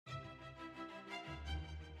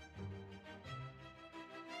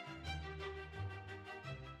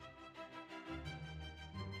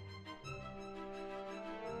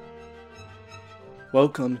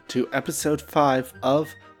Welcome to episode 5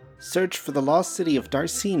 of Search for the Lost City of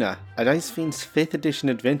Darcina, a Dice Fiend's 5th edition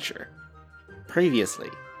adventure. Previously,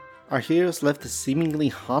 our heroes left the seemingly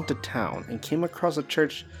haunted town and came across a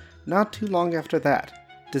church not too long after that.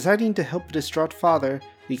 Deciding to help a distraught father,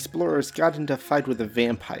 the explorers got into a fight with a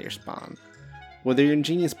vampire spawn. Will their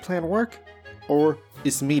ingenious plan work, or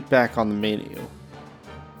is meat back on the menu?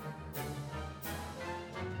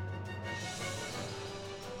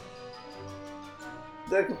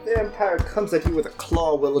 The vampire comes at you with a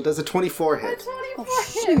claw, Willow. Does a 24 hit? A 24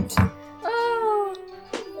 hit! Oh!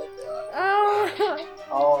 Oh!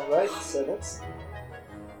 Alright, so that's...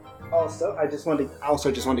 Also, I just want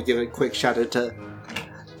to give a quick shout out to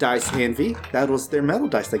Dice Envy. That was their metal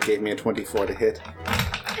dice that gave me a 24 to hit.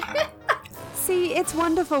 See, it's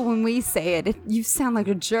wonderful when we say it. You sound like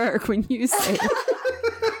a jerk when you say it.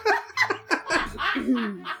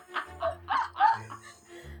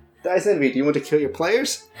 Dice Envy, do you want to kill your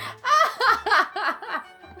players?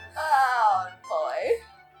 Oh, boy.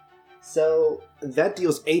 So, that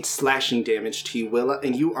deals 8 slashing damage to you, Willa,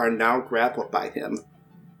 and you are now grappled by him.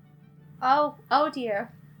 Oh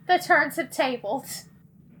dear. The turns have tabled.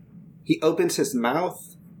 He opens his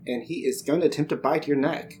mouth, and he is going to attempt to bite your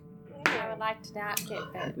neck. I would like to not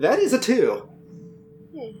get bit. That is a 2.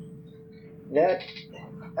 That...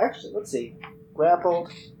 Actually, let's see.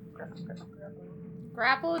 Grappled.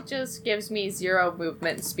 Grapple just gives me 0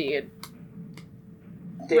 movement speed.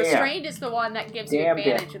 Damn. Restrained is the one that gives you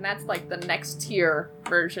advantage, and that's like the next tier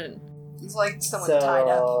version. He's like someone tied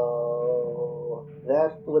up. So...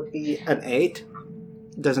 That would be an 8.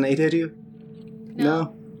 Does an 8 hit you?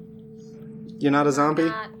 No? You're not a zombie?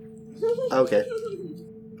 Not. Okay.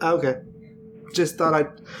 Okay. Just thought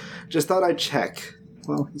I'd check.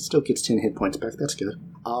 Well, he still gets 10 hit points back. That's good.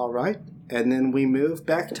 Alright. And then we move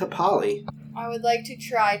back to Polly. I would like to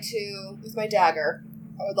try to, with my dagger,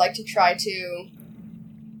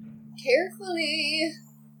 carefully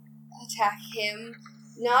attack him.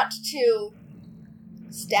 Not to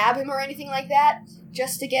stab him or anything like that,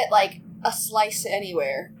 just to get, like, a slice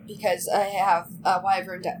anywhere, because I have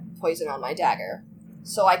wyvern poison on my dagger.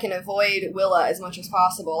 So I can avoid Willa as much as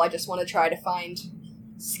possible. I just want to try to find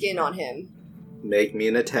skin on him. Make me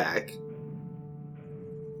an attack.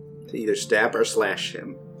 To either stab or slash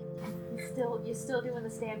him. You're still doing the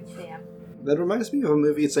stab. That reminds me of a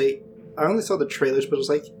movie. I only saw the trailers, but it was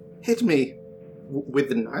like, hit me. With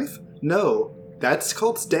the knife? No. That's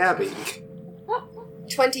called stabbing.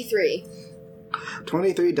 23.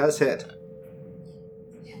 23 does hit.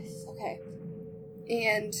 Yes, okay.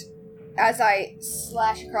 And as I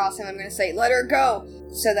slash across him, I'm going to say, let her go!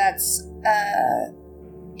 So that's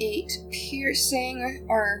 8 piercing,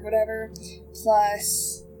 or whatever,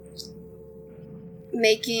 plus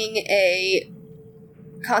making a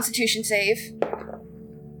constitution save.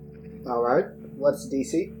 Alright. What's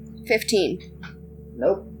DC? 15.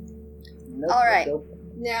 Nope. Alright. Nope.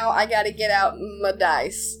 Now I gotta get out my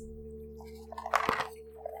dice.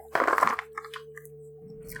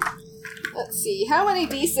 Let's see, how many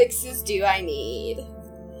d6s do I need?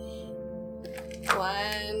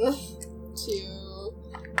 1, 2,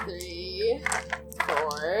 3,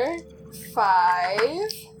 4,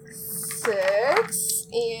 5, 6,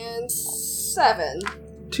 and 7.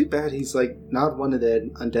 Too bad he's not one of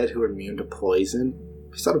the undead who are immune to poison.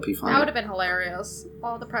 I thought it'd be fine. That would have been hilarious.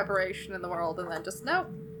 All the preparation in the world, and then just, nope.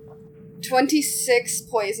 26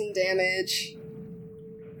 poison damage.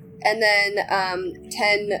 And then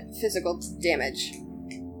 10 physical damage.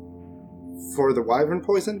 For the wyvern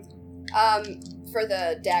poison? For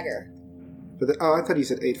the dagger. I thought you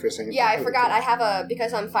said 8 for a second. Yeah, I forgot. I have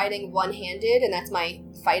because I'm fighting one-handed, and that's my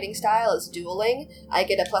fighting style, is dueling, I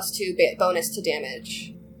get a +2 bonus to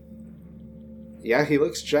damage. Yeah, he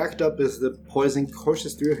looks jacked up as the poison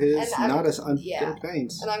courses through his not as undead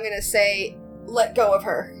veins. And I'm gonna say, let go of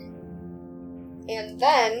her. And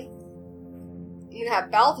then, I'm gonna have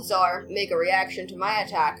Balthazar make a reaction to my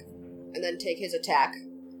attack, and then take his attack.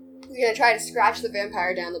 He's gonna try to scratch the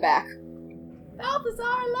vampire down the back. Balthazar,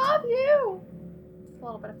 I love you! A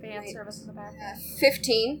little bit of fan service in the back.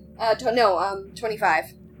 15.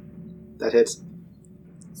 25. That hits.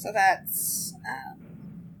 So that's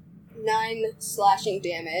 9 slashing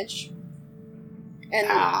damage. And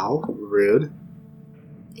ow, rude.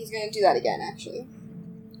 He's gonna do that again, actually.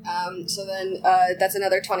 So then that's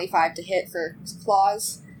another 25 to hit for his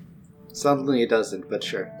claws. Suddenly it doesn't, but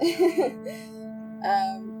sure.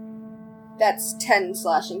 That's 10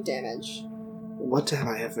 slashing damage. What have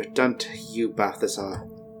I ever done to you, Balthazar?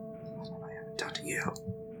 What have I ever done to you?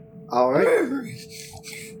 Alright.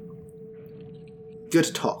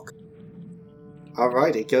 Good talk.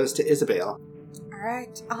 Alright, it goes to Isabel.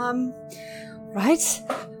 Alright, right.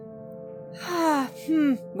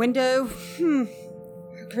 Window,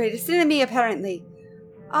 greatest enemy, apparently.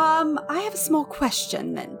 I have a small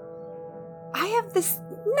question, then. I have this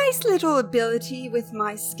nice little ability with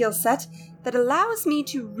my skill set that allows me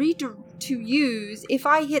to use if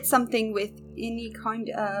I hit something with any kind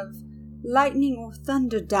of lightning or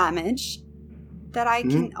thunder damage, that I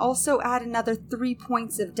can also add another 3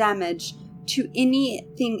 points of damage to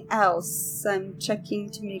anything else. I'm checking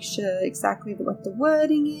to make sure exactly what the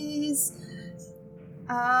wording is.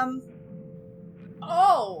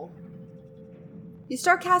 Oh! You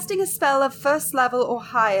start casting a spell of first level or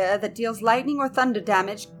higher that deals lightning or thunder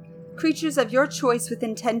damage. Creatures of your choice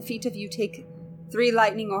within 10 feet of you take 3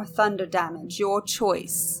 lightning or thunder damage. Your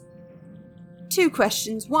choice. 2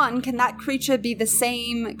 questions. 1, can that creature be the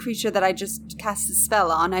same creature that I just cast a spell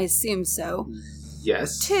on? I assume so.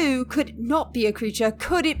 Yes. 2, could it not be a creature?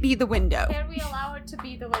 Could it be the window? Can we allow it to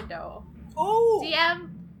be the window? Oh!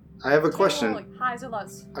 DM, I have a question. highs or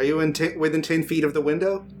lows? Are you within 10 feet of the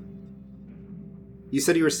window? You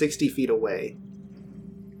said you were 60 feet away.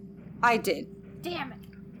 I did. Damn it.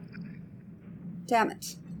 Damn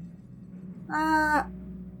it. Oh,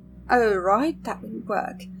 right, that wouldn't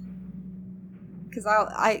work. Because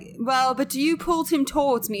but you pulled him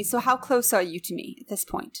towards me, so how close are you to me at this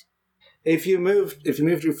point? If you moved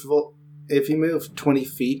 20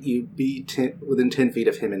 feet, you'd be within 10 feet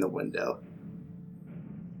of him in the window.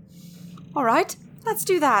 All right, let's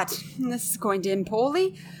do that. This is going to end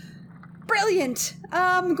poorly. Brilliant.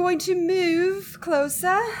 I'm going to move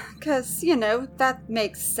closer, because, that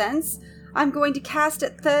makes sense. I'm going to cast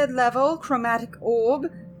at 3rd level Chromatic Orb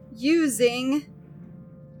using...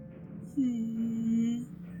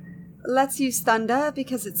 Let's use Thunder,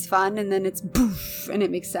 because it's fun, and then it's boof, and it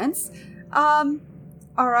makes sense.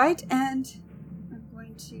 Alright, and I'm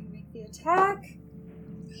going to make the attack.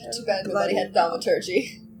 Too bad nobody had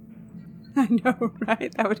Thaumaturgy. I know,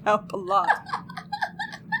 right? That would help a lot.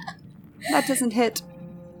 That doesn't hit.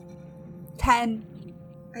 10.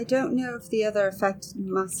 I don't know if the other effect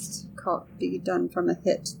must be done from a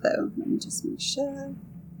hit, though. Let me just make sure.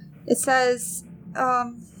 It says,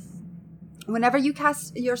 whenever you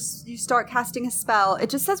start casting a spell, it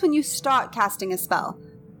just says when you start casting a spell.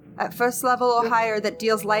 At 1st level or higher that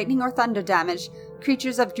deals lightning or thunder damage,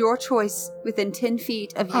 creatures of your choice within 10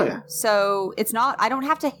 feet of you. Oh, yeah. So it's not, I don't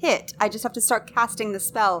have to hit, I just have to start casting the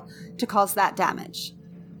spell to cause that damage.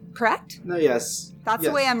 Correct? No, yes. That's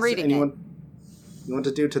the way I'm reading it. You want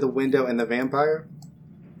to do to the window and the vampire?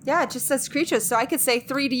 Yeah, it just says creatures, so I could say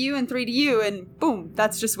 3 to you and 3 to you, and boom,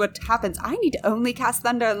 that's just what happens. I need to only cast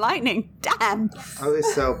thunder and lightning. Damn! Okay,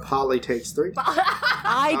 so Polly takes 3.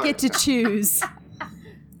 I get to choose.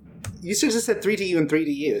 You should have just said 3 to you and 3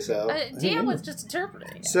 to you, so... DM was just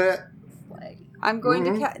interpreting it. So... I'm going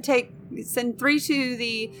to send 3 to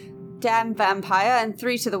the damn vampire and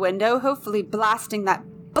 3 to the window, hopefully blasting that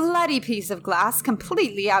bloody piece of glass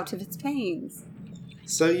completely out of its panes.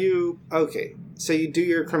 So you do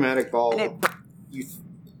your chromatic ball. You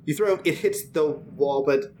throw it hits the wall,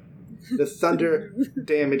 but the thunder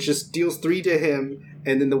damage just deals 3 to him,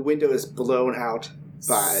 and then the window is blown out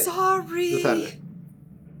by the thunder.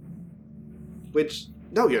 Which,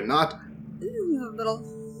 no, you're not. A little.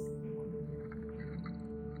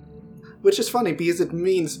 Which is funny, because it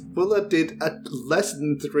means Willa did less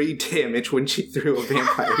than 3 damage when she threw a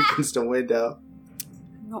vampire against a window.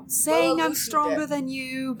 I'm not saying I'm stronger than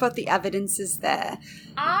you, but the evidence is there.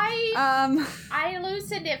 I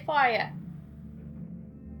loosened it for you.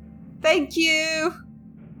 Thank you.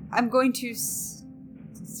 I'm going to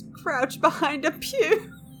crouch behind a pew.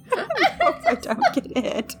 I hope I don't get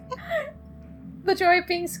hit. The joy of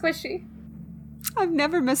being squishy. I've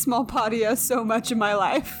never missed Malpadia so much in my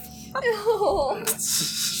life.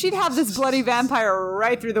 She'd have this bloody vampire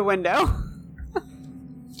right through the window.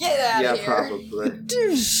 Get out of here. Yeah, probably.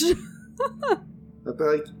 I'd be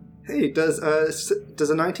like, hey, does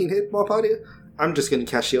a 19 hit Malpadia? I'm just gonna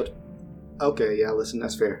cast shield. Okay, yeah, listen,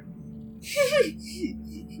 that's fair.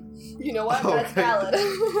 You know what? That's valid.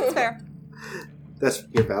 That's fair. That's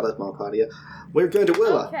your valid, Malpadia. We're going to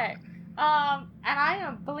Willa. Okay. And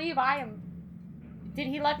I believe I am... Did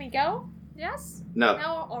he let me go? Yes? No.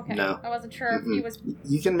 No? Okay. No. I wasn't sure if he was...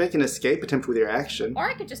 You can make an escape attempt with your action. Or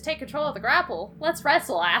I could just take control of the grapple. Let's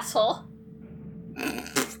wrestle, asshole.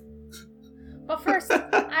 But first,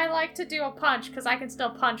 I like to do a punch, because I can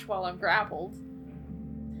still punch while I'm grappled.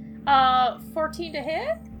 14 to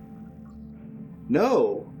hit?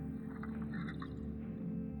 No.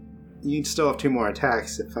 You still have 2 more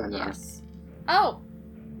attacks, if I'm not. Yes. Oh!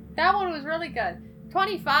 That one was really good.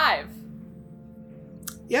 25.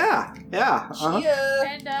 Yeah. Uh-huh. Yeah.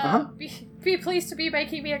 And Uh-huh. be pleased to be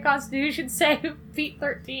making me a Constitution save, beat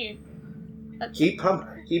 13. Keep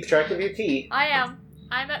track of your key. I am.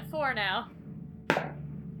 I'm at 4 now.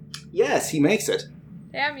 Yes, he makes it.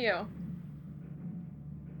 Damn you.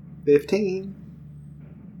 15.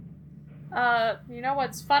 You know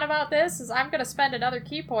what's fun about this is I'm gonna spend another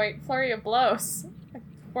key point, Flurry of Blows.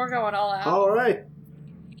 We're going all out. All right.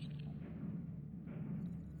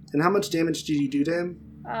 And how much damage did you do to him?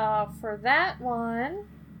 For that one,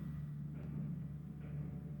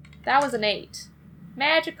 that was an 8.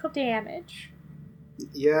 Magical damage.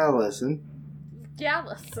 Yeah, listen. Yeah,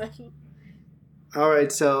 listen. All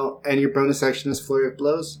right. So, and your bonus action is Flurry of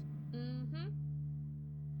Blows. Mm-hmm.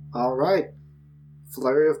 All right.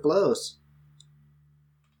 Flurry of Blows.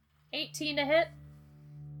 18 to hit.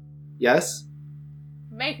 Yes.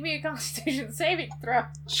 Make me a Constitution saving throw.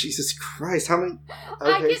 Jesus Christ! How many?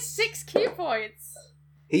 I Okay. get 6 key points.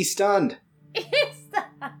 He's stunned. It's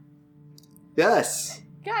that. Yes.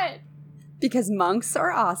 Good. Because monks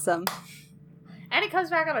are awesome. And it comes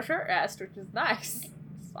back on a short rest, which is nice.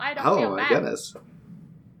 So I don't Oh feel my bad goodness.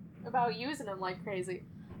 about using them like crazy.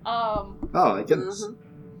 Oh my goodness. Mhm.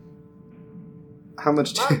 How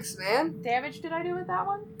much? Monks, man. Damage did I do with that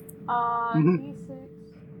one? Mhm. D6.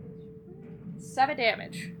 7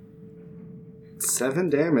 damage. 7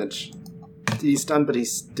 damage. He's stunned, but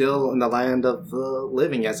he's still in the land of the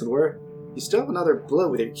living, as it were. You still have another blow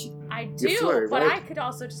with your key. I do, flurry, but right? I could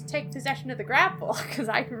also just take possession of the grapple, because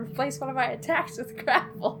I can replace one of my attacks with the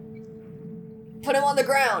grapple. Put him on the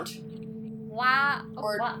ground. Wow.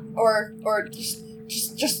 Or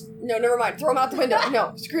just no, never mind. Throw him out the window.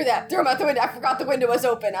 No, screw that. Throw him out the window. I forgot the window was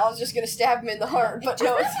open. I was just gonna stab him in the heart, but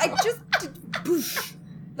no. I just did poof,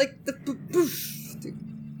 like the poof, the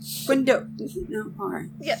window. No, alright.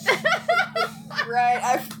 Yeah. Right.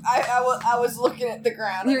 I was looking at the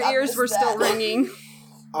ground. Your I ears missed were still that. ringing.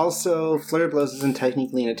 Also, Flurry of Blows isn't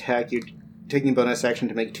technically an attack. You're taking bonus action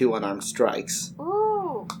to make 2 unarmed strikes.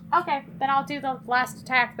 Ooh. Okay, then I'll do the last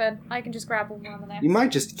attack then. I can just grapple him on the next. You might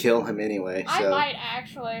just kill him anyway. I So. might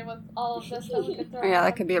actually, with all of this that we could throw. Yeah,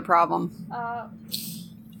 that could be a problem.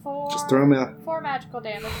 4. Just throw him out. 4 magical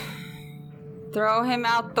damage. Throw him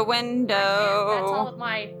out the window. That's all of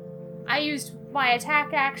my. I used my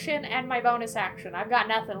attack action and my bonus action. I've got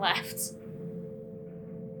nothing left.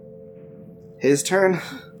 His turn?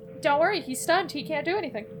 Don't worry, he's stunned. He can't do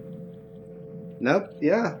anything. Nope,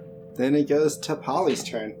 yeah. Then it goes to Polly's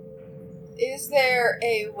turn. Is there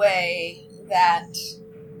a way that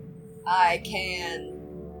I can?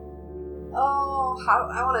 Oh,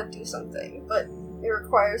 I want to do something, but it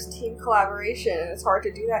requires team collaboration, and it's hard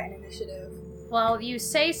to do that in initiative. Well, you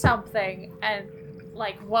say something, and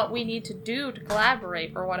like what we need to do to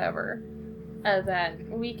collaborate or whatever, and then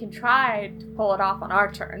we can try to pull it off on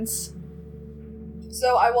our turns.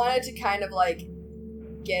 So I wanted to kind of like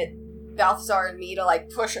get Balthazar and me to like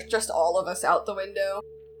push just all of us out the window.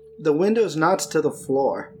 The window's not to the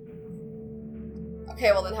floor.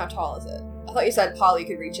 Okay, well then how tall is it? I thought you said Polly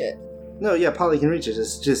could reach it. No, yeah, Polly can reach it.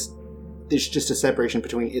 It's just there's just a separation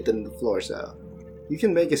between it and the floor, so you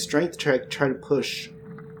can make a strength check, try to push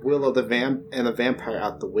Willow the vampire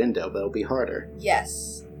out the window, but it'll be harder.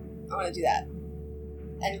 Yes, I want to do that.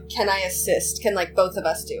 And can I assist? Can like both of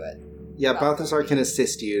us do it? Yeah, Balthazar can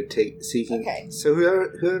assist you so you can. Okay. So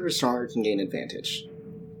whoever's stronger can gain advantage.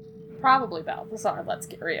 Probably Balthazar, let's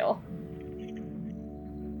get real.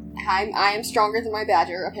 I am stronger than my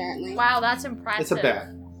badger, apparently. Wow, that's impressive.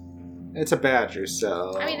 It's a badger,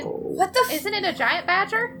 so. I mean, What the? Isn't it a giant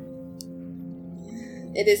badger?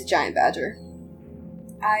 It is a giant badger.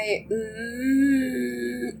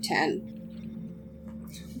 10.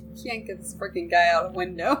 Can't get this freaking guy out a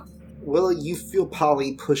window. Willow, you feel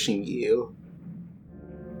Polly pushing you.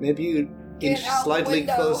 Maybe you Get inch out the slightly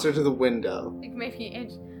window. closer to the window. Like maybe an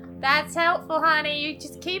inch. That's helpful, honey. You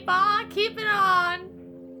just keep on keeping on.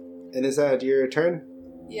 And is that your turn?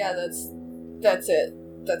 Yeah, that's it.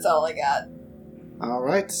 That's all I got.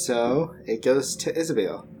 Alright, so it goes to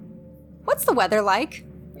Isabel. What's the weather like?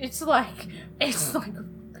 It's like,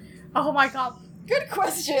 oh my god. Good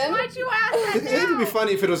question. Why'd you ask that It would be now?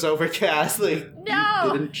 funny if it was overcast, like, No.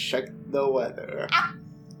 you didn't check the weather.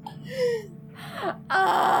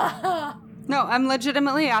 No, I'm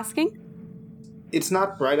legitimately asking. It's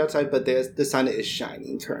not bright outside, but the sun is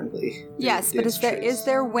shining currently. Yes, but It's is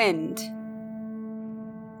there wind?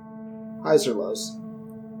 Highs or lows?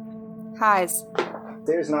 Highs.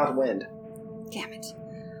 There's not wind. Damn it.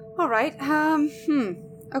 Alright,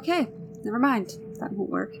 okay. Never mind. That won't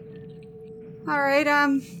work. Alright,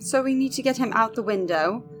 so we need to get him out the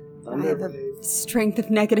window. I have a strength of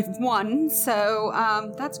 -1, so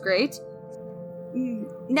that's great.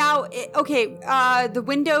 Now, the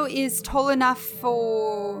window is tall enough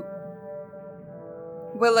for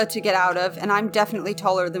Willa to get out of, and I'm definitely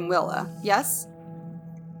taller than Willa, yes?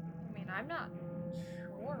 I mean, I'm not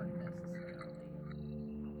sure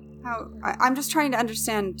necessarily. I'm just trying to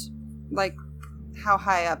understand, like, how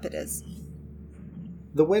high up it is.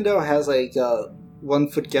 The window has like a 1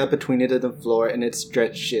 foot gap between it and the floor, and it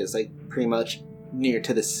stretches like pretty much near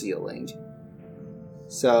to the ceiling.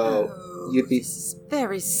 So you'd be. This is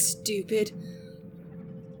very stupid.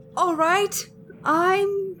 All right,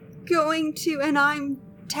 I'm going to, and I'm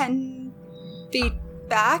 10 feet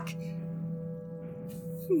back.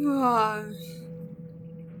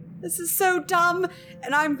 This is so dumb,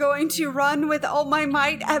 and I'm going to run with all my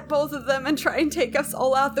might at both of them and try and take us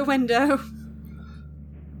all out the window.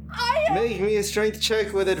 Make me a strength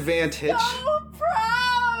check with advantage. So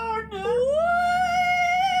proud!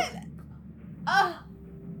 What?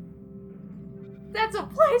 That's a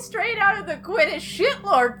play straight out of the Gwyneth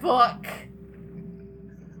Shitlord book.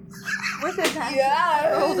 With it,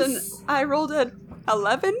 Yes! I rolled an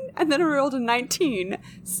 11, and then I rolled a 19.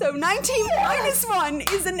 So 19 minus 1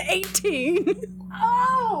 is an 18.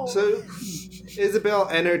 Oh! So Isabel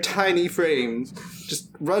and her tiny frame just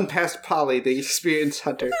run past Polly, the experienced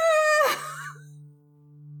hunter.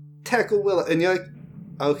 Tackle Willa, and you're like,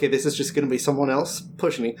 okay, this is just gonna be someone else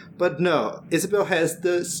pushing me. But no, Isabel has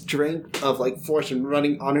the strength of like fortune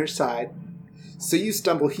running on her side. So you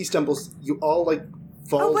stumble, he stumbles, you all like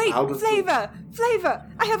fall out of flavor!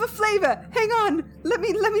 I have a flavor! Hang on! Let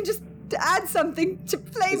me just add something to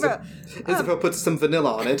flavor. Isabel puts some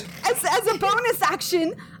vanilla on it. As a bonus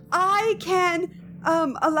action, I can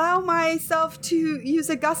allow myself to use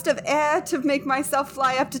a gust of air to make myself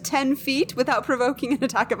fly up to 10 feet without provoking an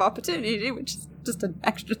attack of opportunity, which is just an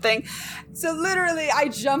extra thing. So literally, I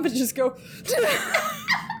jump and just go...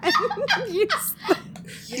 and use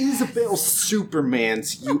Isabel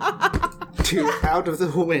Supermans you two out of the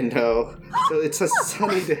window. So it's a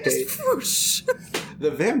sunny day. whoosh.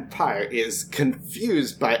 The vampire is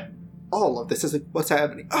confused by all of this. It's like, what's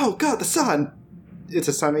happening? Oh god, the sun! It's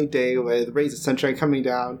a sunny day with rays of sunshine coming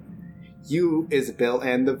down. You, Isabel,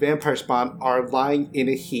 and the vampire spawn are lying in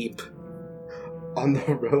a heap on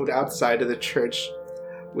the road outside of the church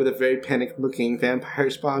with a very panicked-looking vampire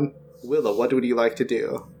spawn. Willa, what would you like to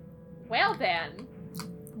do? Well then.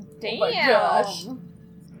 Damn. Oh my gosh.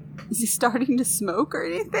 Is he starting to smoke or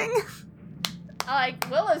anything? Like,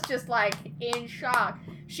 Willa's just, like, in shock.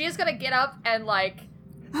 She's gonna get up and, like...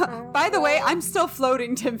 By the way, I'm still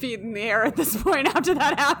floating 10 feet in the air at this point after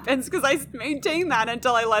that happens, because I maintain that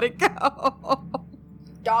until I let it go.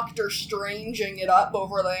 Doctor Stranging it up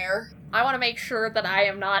over there. I want to make sure that I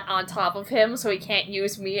am not on top of him so he can't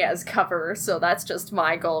use me as cover, so that's just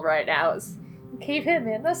my goal right now, is keep him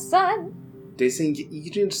in the sun. You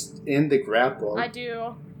just end the grapple. I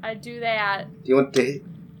do that. Do you want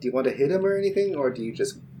to hit him or anything, or do you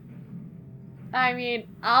just... I mean,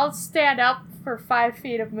 I'll stand up for 5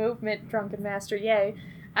 feet of movement, Drunken Master, yay.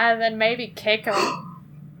 And then maybe kick him.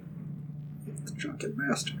 The Drunken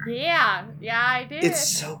Master. Yeah, I did. It's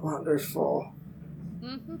so wonderful.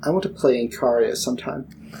 Mm-hmm. I want to play Incaria sometime.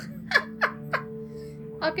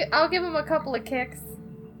 I'll give him a couple of kicks.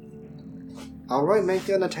 Alright, make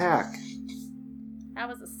an attack. That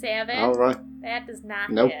was a 7. Alright. That does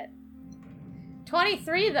not Nope. hit.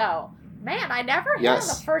 23, though. Man, I never hit Yes.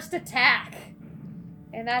 on the first attack.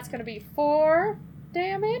 And that's going to be 4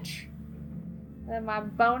 damage. And my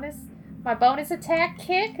bonus attack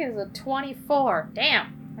kick is a 24.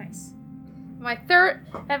 Damn, nice. My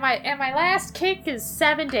last kick is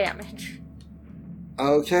 7 damage.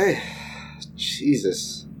 Okay.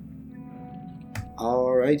 Jesus.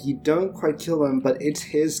 Alright, you don't quite kill him, but it's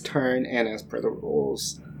his turn, and as per the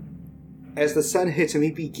rules, as the sun hits him,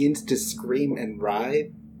 he begins to scream and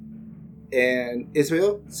writhe. And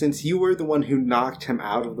Israel, since you were the one who knocked him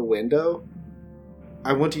out of the window,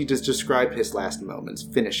 I want you to just describe his last moments.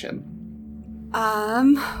 Finish him.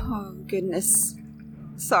 Oh goodness.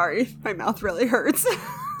 Sorry, my mouth really hurts.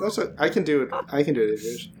 That's what, I can do it. I can do it if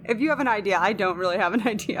you wish. If you have an idea, I don't really have an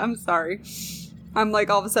idea. I'm sorry. I'm like,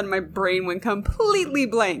 all of a sudden my brain went completely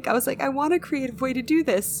blank. I was like, I want a creative way to do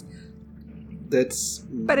this.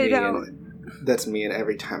 But I don't. That's me, and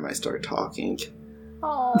every time I start talking.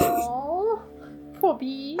 Oh, poor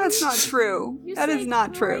bee. That's not true. That is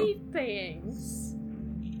not true. Great things.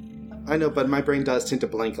 I know, but my brain does tend to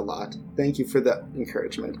blank a lot. Thank you for the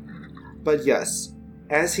encouragement. But yes,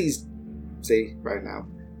 as he's, say, right now,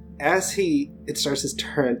 it starts his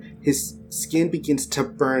turn, his skin begins to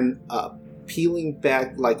burn up, peeling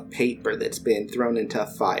back like paper that's been thrown into a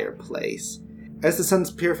fireplace. As the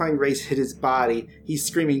sun's purifying rays hit his body, he's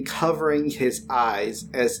screaming, covering his eyes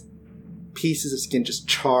as pieces of skin just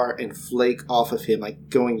char and flake off of him like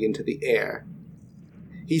going into the air.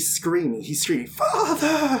 He's screaming,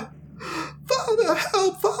 Father! Father,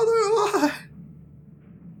 help! Father, alive!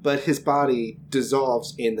 But his body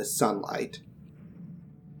dissolves in the sunlight.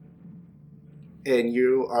 And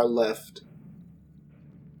you are left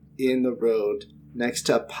in the road next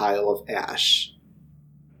to a pile of ash.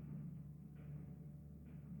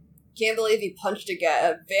 Can't believe he punched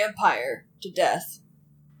a vampire to death.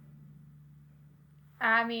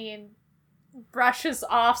 I mean, brushes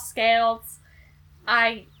off scales.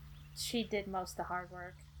 She did most of the hard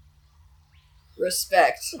work.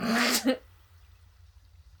 Respect.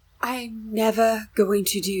 I'm never going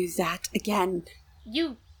to do that again.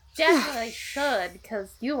 You definitely should,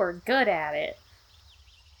 because you were good at it.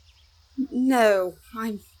 No,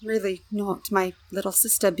 I'm really not. My little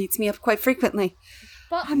sister beats me up quite frequently.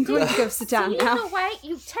 But I'm going to go sit down now. Either way,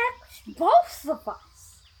 you took both of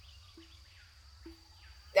us.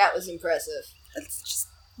 That was impressive. It's just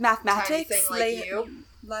Tiny mathematics, thing like you.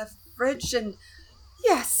 leverage, and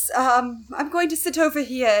yes, I'm going to sit over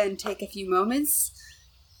here and take a few moments.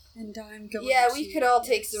 And I'm going Yeah, to... we could all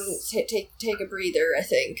take a breather, I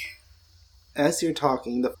think. As you're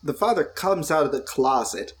talking, the father comes out of the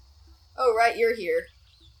closet. Oh, right, you're here.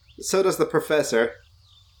 So does the professor.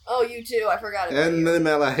 Oh, you too, I forgot about And you. the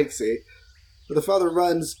Malahixi. The father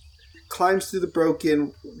runs, climbs through the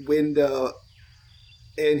broken window,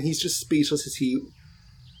 and he's just speechless as he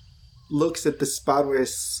looks at the spot where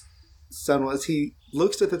his son was. He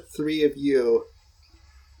looks at the three of you.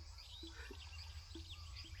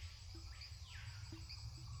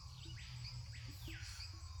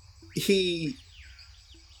 He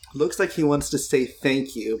looks like he wants to say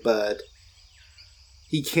thank you, but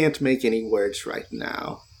he can't make any words right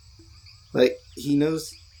now. Like, he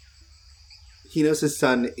knows his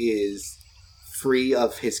son is free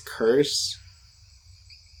of his curse,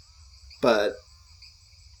 but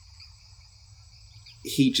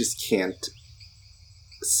he just can't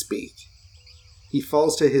speak. He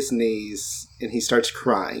falls to his knees and he starts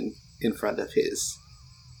crying in front of his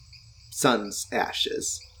son's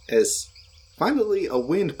ashes as finally a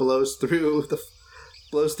wind blows through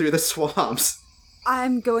the swamps.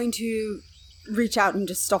 I'm going to reach out and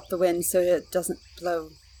just stop the wind so it doesn't blow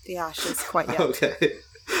the ashes quite yet.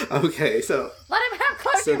 Okay, so... Let him have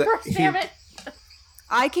closure So that first, damn it!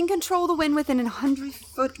 I can control the wind within a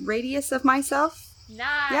 100-foot radius of myself.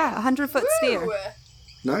 Nice. Yeah, a 100-foot sphere. Woo!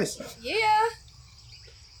 Nice. Yeah.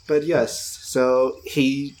 But yes, so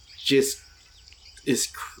he just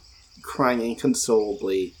is crying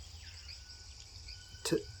inconsolably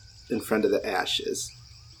in front of the ashes.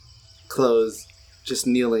 Clothes just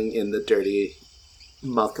kneeling in the dirty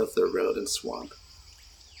muck of the road and swamp.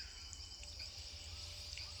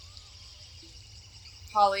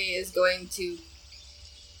 Holly is going to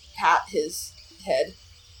pat his head.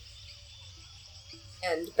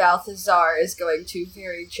 And Balthazar is going to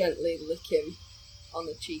very gently lick him on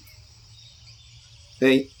the cheek.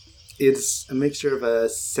 It's a mixture of a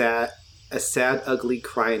sad, ugly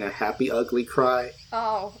cry and a happy, ugly cry.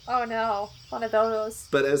 Oh no. One of those.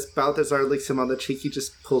 But as Balthazar licks him on the cheek, he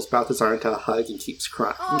just pulls Balthazar into a hug and keeps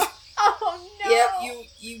crying. Oh no.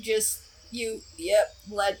 Yep,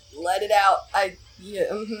 let it out.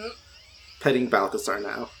 Petting Balthazar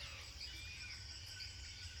now.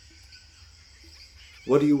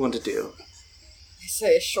 What do you want to do? I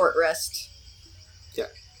say a short rest. Yeah,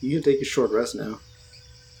 you can take a short rest now.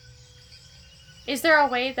 Is there a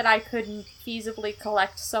way that I could feasibly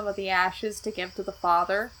collect some of the ashes to give to the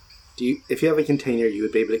father? If you have a container, you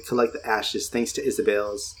would be able to collect the ashes thanks to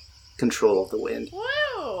Isabel's control of the wind.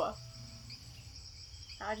 Woo!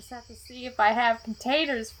 I just have to see if I have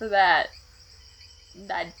containers for that.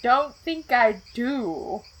 I don't think I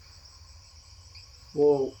do.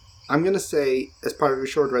 Well, I'm going to say, as part of your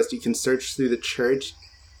short rest, you can search through the church.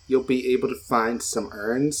 You'll be able to find some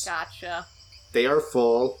urns. Gotcha. They are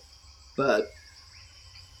full, but...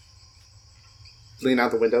 Lean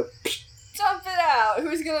out the window. Dump it out!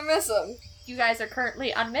 Who's gonna miss him? You guys are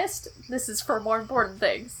currently unmissed. This is for more important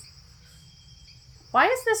things. Why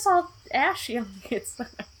is this all ashy on the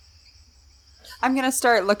inside? I'm going to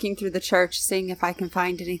start looking through the church, seeing if I can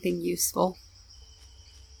find anything useful.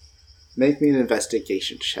 Make me an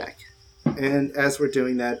investigation check. And as we're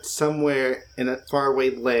doing that, somewhere in a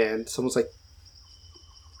faraway land, someone's like,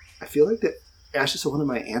 I feel like the ashes of one of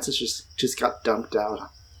my ancestors just got dumped out.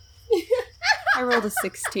 I rolled a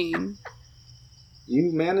 16.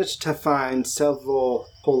 You managed to find several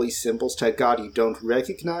holy symbols to a god you don't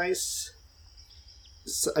recognize.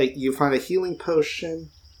 So, you find a healing potion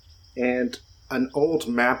and an old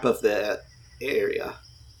map of the area.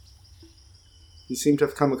 You seem to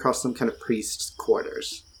have come across some kind of priest's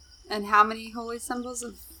quarters. And how many holy symbols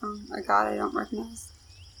from a god I don't recognize?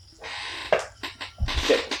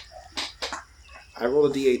 Okay. I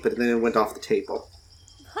rolled a d8, but then it went off the table.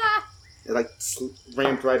 Ha! It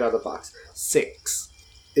rammed right out of the box. 6.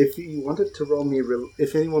 If you wanted to roll me,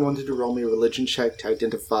 if anyone wanted to roll me a religion check to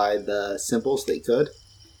identify the symbols, they could.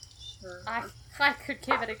 Sure. I could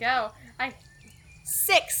give it a go.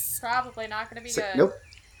 6! Probably not going to be good. Nope.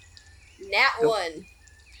 Nat Nope. 1.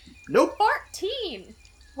 Nope. 14!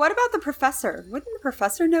 What about the professor? Wouldn't the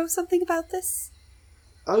professor know something about this?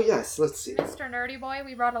 Oh yes, let's see. Mr. Nerdy Boy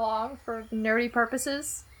we brought along for nerdy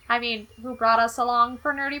purposes. I mean, who brought us along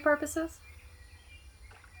for nerdy purposes?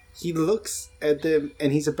 He looks at them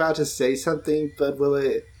and he's about to say something, but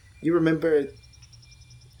you remember,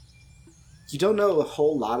 you don't know a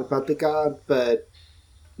whole lot about the god, but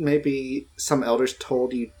maybe some elders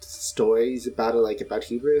told you stories about it, about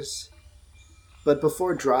Hubris. But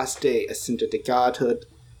before Droste ascended to godhood,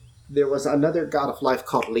 there was another god of life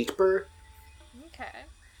called Leekber. Okay.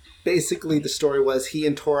 Basically, the story was he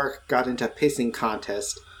and Torok got into a pissing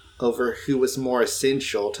contest over who was more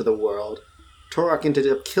essential to the world. Torok ended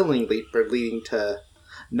up killing Leekber, leading to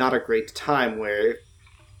not a great time where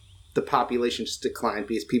the population just declined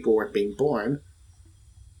because people weren't being born.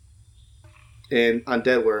 And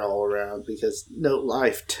undead were all around because no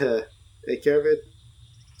life to take care of it.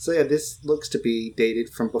 So yeah, this looks to be dated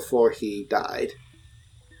from before he died.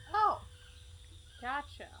 Oh.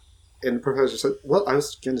 Gotcha. And the professor said, well, I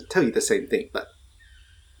was going to tell you the same thing, but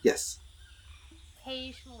yes.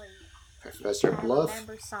 Occasionally, Professor I Bluff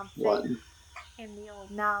remember something won. in the old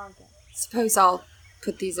noggin. Suppose I'll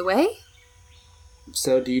put these away?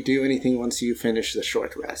 So do you do anything once you finish the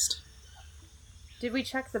short rest? Did we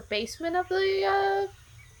check the basement of the,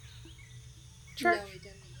 church? No, we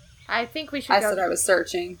didn't. I think we should I go... said I was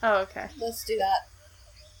searching. Oh, okay. Let's do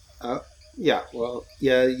that. Yeah,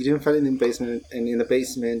 you didn't find it in the basement, and in the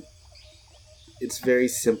basement, it's very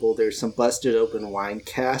simple. There's some busted open wine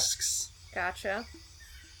casks, Gotcha.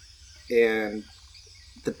 and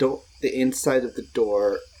the inside of the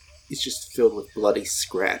door is just filled with bloody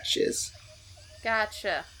scratches.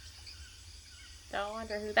 Gotcha. Don't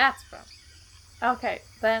wonder who that's from. Okay,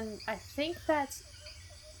 then I think that's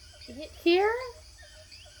it here.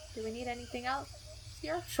 Do we need anything else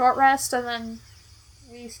here? Short rest and then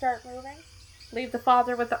we start moving? Leave the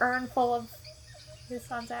father with the urn full of his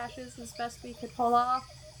son's ashes as best we could pull off.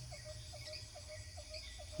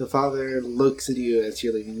 The father looks at you as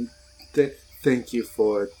you're leaving. Thank you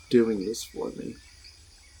for doing this for me.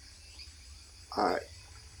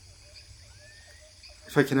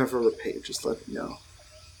 If I can ever repay you, just let me know.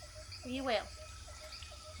 We will.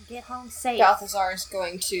 Get home safe. Balthazar is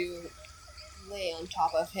going to lay on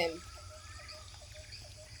top of him.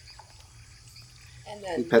 And He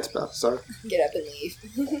then pets Balthazar. get up and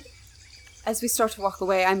leave. As we start to walk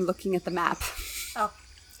away, I'm looking at the map. Oh.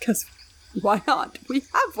 Because why not? We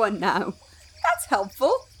have one now. That's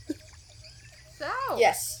helpful. So.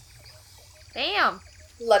 Yes. Damn.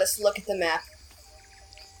 Let us look at the map.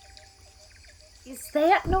 Is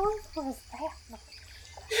that north or is that north?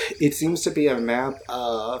 It seems to be a map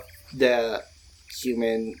of the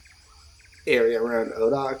human area around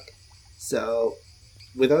Odok. So,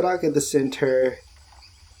 with Odok at the center,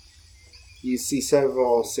 you see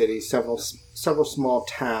several cities, several small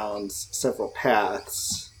towns, several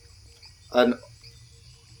paths, an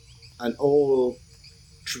old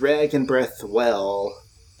dragon breath well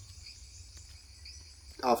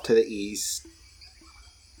off to the east.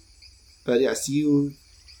 But yes, you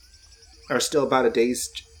are still about a day's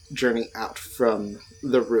journey out from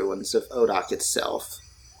the ruins of Odok itself.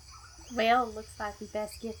 Well, looks like we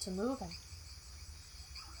best get to moving.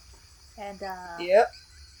 And, Yep.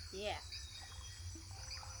 yeah.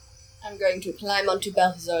 I'm going to climb onto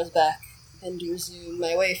Balthazar's back and resume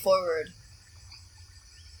my way forward.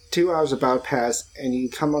 2 hours about pass, and you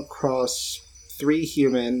come across 3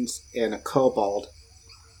 humans and a kobold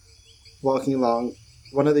walking along.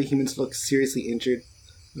 One of the humans looks seriously injured.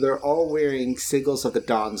 They're all wearing sigils of the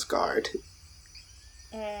Dawn's Guard.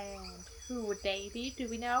 And who would they be? Do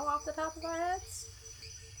we know off the top of our heads?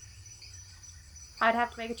 I'd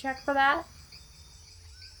have to make a check for that.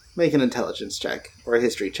 Make an intelligence check, or a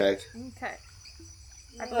history check. Okay.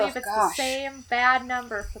 I believe it's the same bad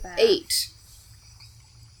number for that. 8.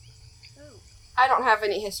 Ooh. I don't have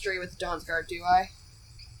any history with the Dawn's Guard, do I?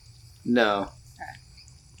 No.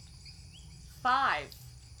 5.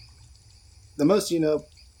 The most you know,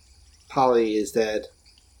 Polly, is that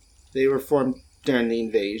they were formed during the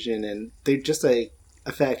invasion, and they're just a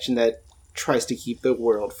faction that tries to keep the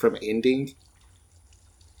world from ending.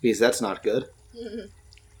 Because that's not good.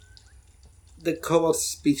 The kobold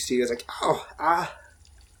speaks to you. It's like,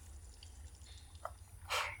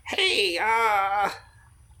 hey,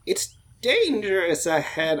 it's dangerous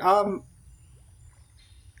ahead.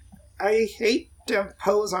 I hate to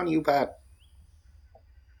impose on you, but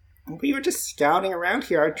we were just scouting around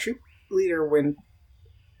here. Our troop leader went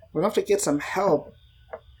off to get some help.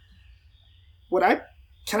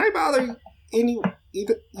 Can I bother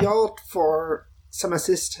either y'all for some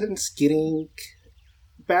assistance getting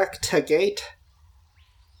back to gate?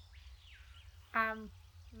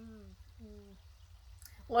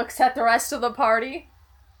 Looks at the rest of the party.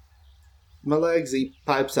 Malagzi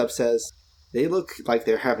pipes up, says, they look like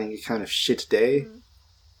they're having a kind of shit day,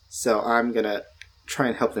 so I'm gonna try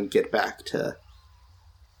and help them get back to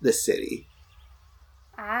the city.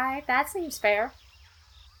 That seems fair.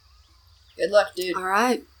 Good luck, dude. All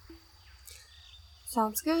right.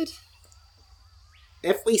 Sounds good.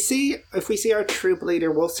 If we see our troop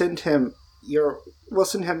leader, we'll send him your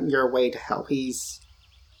way to help. He's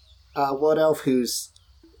a wood elf who's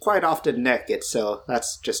quite often naked, so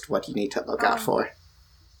that's just what you need to look out for.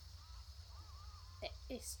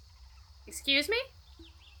 Excuse me?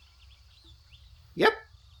 Yep.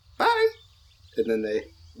 Bye. And then they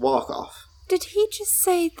walk off. Did he just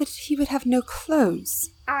say that he would have no clothes?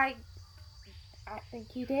 I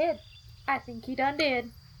think he did. I think he done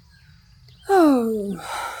did. Oh,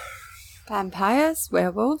 vampires,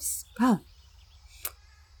 werewolves. Well,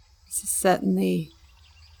 this is certainly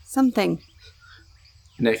something.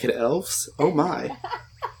 Naked elves? Oh my.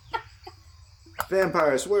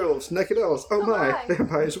 Vampires, werewolves, naked elves. Oh my.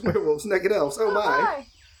 Vampires, werewolves, naked elves. Oh my.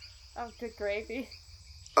 Oh, good gravy.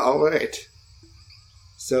 Alright.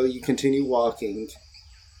 So you continue walking,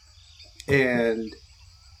 and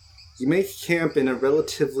you make camp in a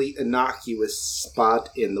relatively innocuous spot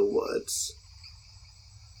in the woods.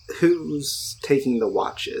 Who's taking the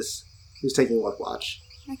watches? Who's taking what watch?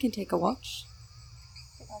 I can take a watch.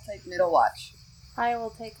 I'll take middle watch. I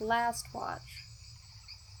will take last watch.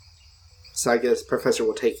 So I guess Professor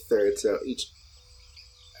will take third, so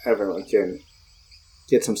everyone can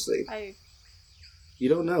get some sleep. You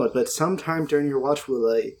don't know it, but sometime during your watch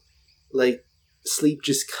will sleep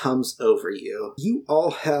just comes over you. You all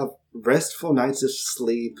have restful nights of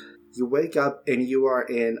sleep. You wake up and you are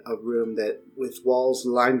in a room with walls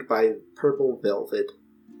lined by purple velvet.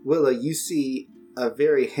 Willa, you see a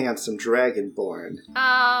very handsome dragonborn.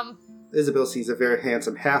 Isabel sees a very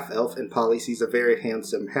handsome half-elf, and Polly sees a very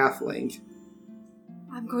handsome halfling.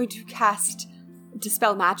 I'm going to cast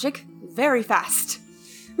Dispel Magic very fast.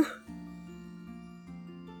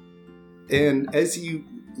 And as you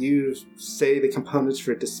say the components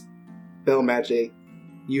for Dispel Magic,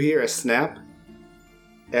 you hear a snap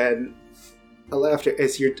and a laughter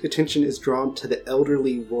as your attention is drawn to the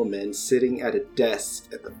elderly woman sitting at a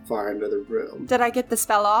desk at the far end of the room. Did I get the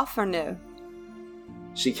spell off or no?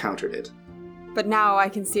 She countered it. But now I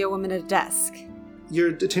can see a woman at a desk. Your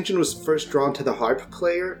attention was first drawn to the harp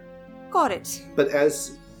player. Got it. But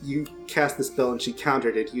as you cast the spell and she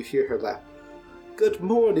countered it, you hear her laugh. Good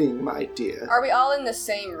morning, my dear. Are we all in the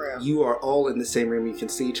same room? You are all in the same room. You can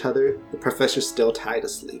see each other. The professor's still tied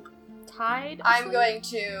asleep. Tied? I would like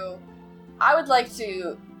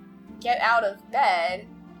to get out of bed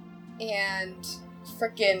and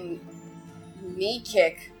frickin' knee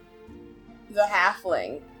kick the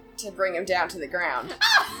halfling to bring him down to the ground.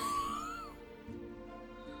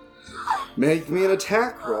 Make me an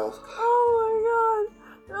attack roll. Oh my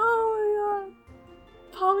god.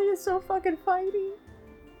 Polly is so fucking fighty.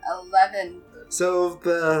 11. So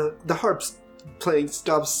the harp's playing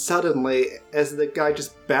stops suddenly as the guy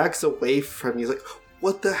just backs away from you. He's like,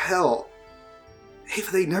 what the hell?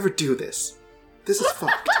 Ava, they never do this. This is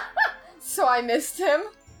fucked. So I missed him?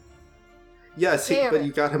 Yes, but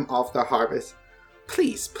you got him off the harp.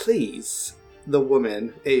 Please, the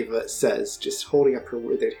woman, Ava, says, just holding up her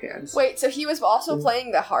withered hands. Wait, so he was also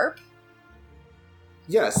playing the harp?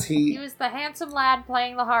 Yes, He was the handsome lad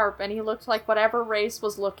playing the harp, and he looked like whatever race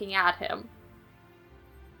was looking at him.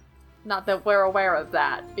 Not that we're aware of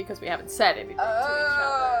that, because we haven't said anything to each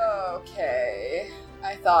other. Okay.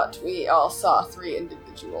 I thought we all saw 3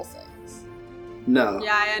 individual things. No.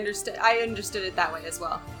 Yeah, I understood it that way as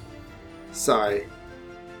well. Sorry.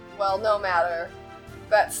 Well, no matter.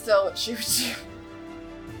 That's still what she would do.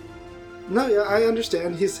 No, yeah, I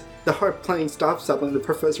understand. The harp playing stops suddenly. The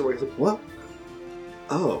professor was like, what?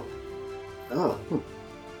 Oh.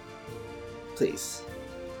 please.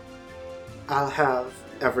 I'll have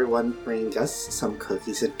everyone bring us some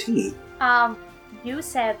cookies and tea. You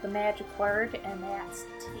said the magic word, and that's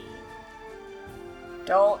tea.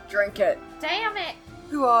 Don't drink it. Damn it!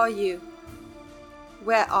 Who are you?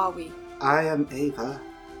 Where are we? I am Ava.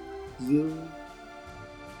 You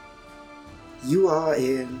are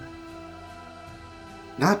in...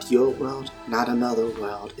 not your world, not another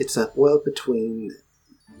world. It's a world between...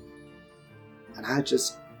 and I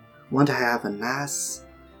just want to have a nice,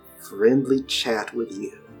 friendly chat with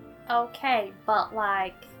you. Okay, but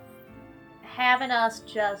having us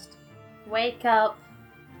just wake up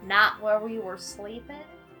not where we were sleeping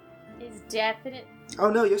is definite. Oh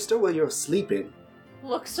no, you're still where you're sleeping.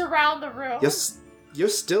 Looks around the room. You're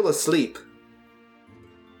still asleep.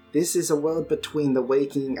 This is a world between the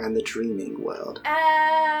waking and the dreaming world.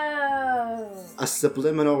 Oh. A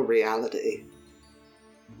subliminal reality.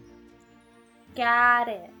 Got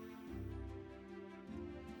it.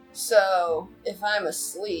 So, if I'm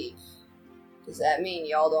asleep, does that mean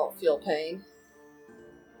y'all don't feel pain?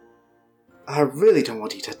 I really don't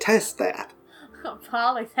want you to test that.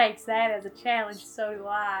 Polly takes that as a challenge, so do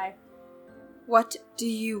I. What do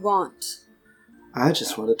you want? I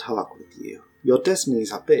just want to talk with you. Your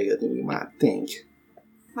destinies are bigger than you might think.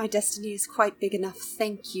 My destiny is quite big enough,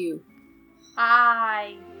 thank you.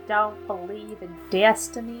 I don't believe in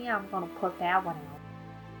destiny. I'm gonna put that one out.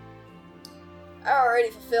 I already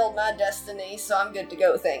fulfilled my destiny, so I'm good to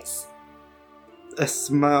go, thanks. A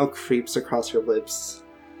smile creeps across her lips,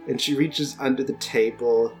 and she reaches under the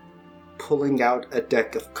table, pulling out a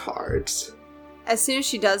deck of cards. As soon as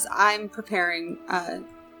she does, I'm preparing a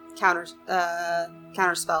counter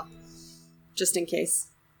spell. Just in case.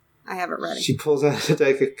 I have it ready. She pulls out a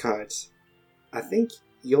deck of cards. I think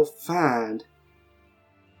you'll find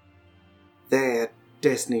that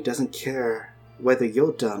destiny doesn't care whether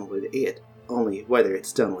you're done with it, only whether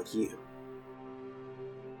it's done with you.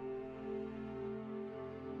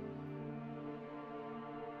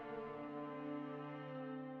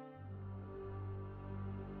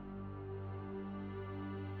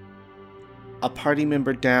 A party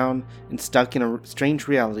member down and stuck in a strange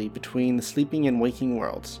reality between the sleeping and waking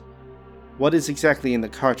worlds. What is exactly in the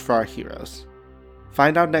cards for our heroes?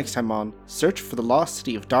 Find out next time on Search for the Lost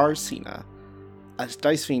City of Darsina, a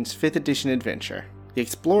Dice Fiends 5th edition adventure. The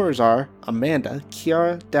explorers are Amanda,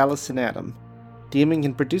 Kiara, Dallas, and Adam. DMing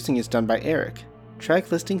and producing is done by Eric.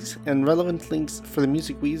 Track listings and relevant links for the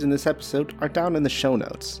music we use in this episode are down in the show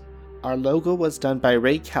notes. Our logo was done by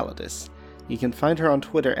Ray Calidus. You can find her on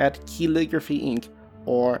Twitter at Keyligraphy Inc.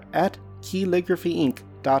 or at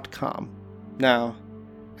keyligraphyinc.com. Now,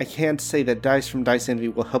 I can't say that Dice from Dice Envy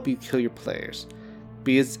will help you kill your players,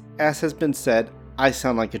 because, as has been said, I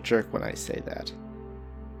sound like a jerk when I say that.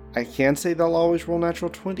 I can say they'll always roll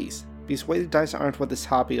natural 20s, because weighted dice aren't what this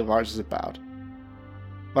hobby of ours is about.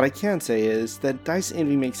 What I can say is that Dice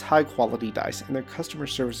Envy makes high quality dice and their customer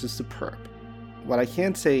service is superb. What I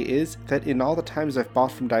can say is that in all the times I've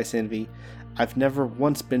bought from Dice Envy, I've never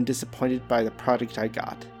once been disappointed by the product I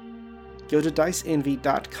got. Go to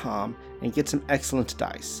diceenvy.com and get some excellent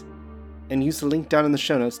dice. And use the link down in the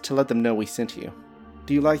show notes to let them know we sent you.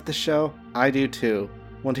 Do you like the show? I do too.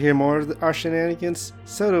 Want to hear more of our shenanigans?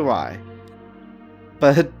 So do I.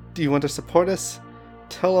 But do you want to support us?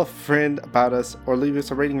 Tell a friend about us or leave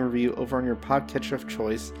us a rating review over on your podcatcher of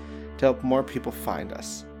choice to help more people find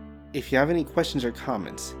us. If you have any questions or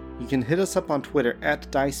comments, you can hit us up on Twitter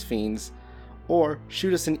at DiceFiends or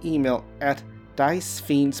shoot us an email at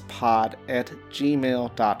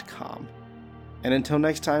dicefiendspod@gmail.com. And until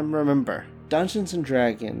next time, remember, Dungeons &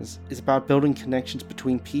 Dragons is about building connections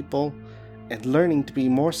between people and learning to be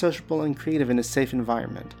more sociable and creative in a safe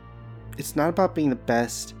environment. It's not about being the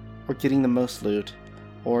best or getting the most loot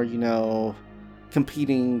or,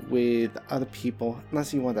 competing with other people,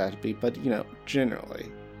 unless you want that to be, but,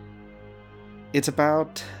 generally. It's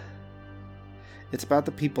about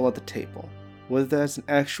the people at the table, whether that's an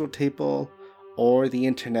actual table or the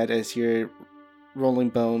internet as you're rolling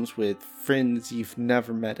bones with friends you've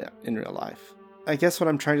never met in real life. I guess what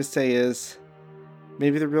I'm trying to say is,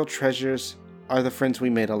 maybe the real treasures are the friends we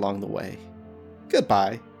made along the way.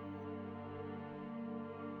 Goodbye.